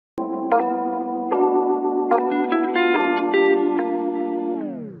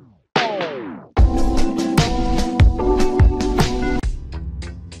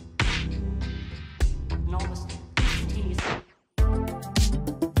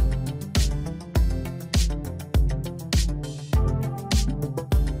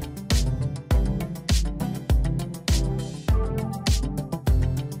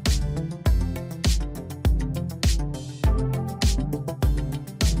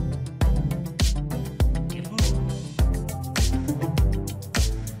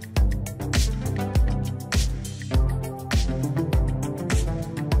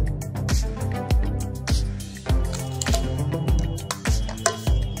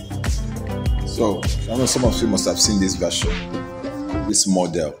So I know some of you must have seen this version. This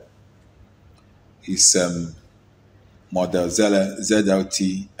model is model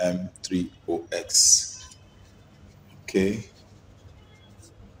ZLT M30S. Okay,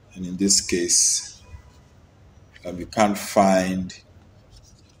 and in this case, you can't find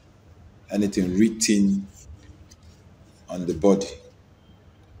anything written on the body.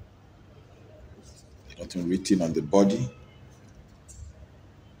 Nothing written on the body.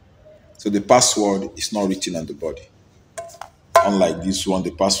 So the password is not written on the body. Unlike this one, the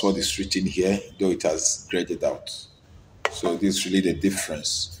password is written here, though it has graded out. So this is really the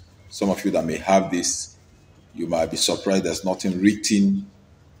difference. Some of you that may have this, you might be surprised there's nothing written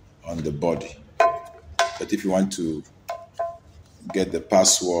on the body. But if you want to get the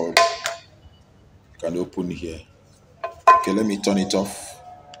password, you can open here. Okay, let me turn it off.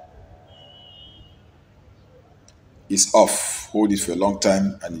 It's off. Hold it for a long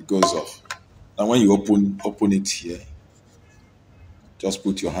time and it goes off. And when you open it here, just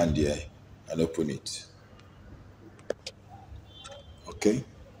put your hand here and open it. Okay?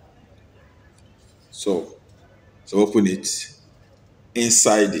 So open it.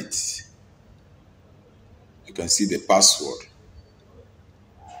 Inside it, you can see the password.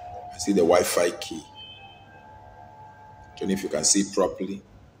 I see the Wi-Fi key. I don't know if you can see properly.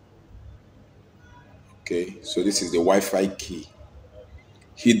 Okay, so this is the Wi-Fi key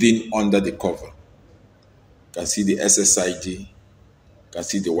hidden under the cover. You can see the SSID. You can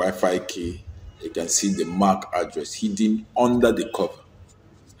see the Wi-Fi key. You can see the MAC address hidden under the cover.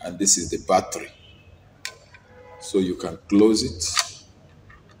 And this is the battery. So you can close it.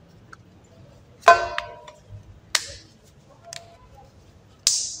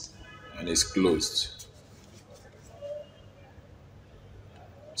 And it's closed.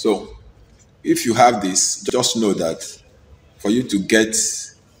 So if you have this, just know that for you to get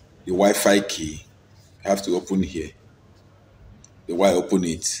the Wi-Fi key, you have to open here. The wire, open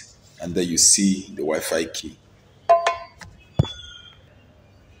it, and then you see the Wi-Fi key.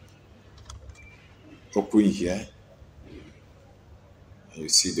 Open here, and you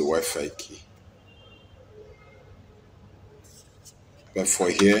see the Wi-Fi key. But for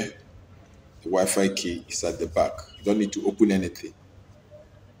here, the Wi-Fi key is at the back. You don't need to open anything.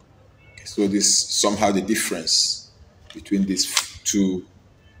 Okay, so this somehow the difference between these two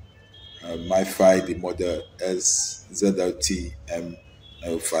MiFi, the model ZLT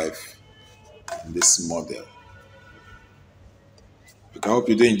M927 and this model. I hope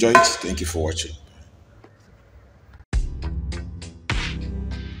you do enjoy it. Thank you for watching.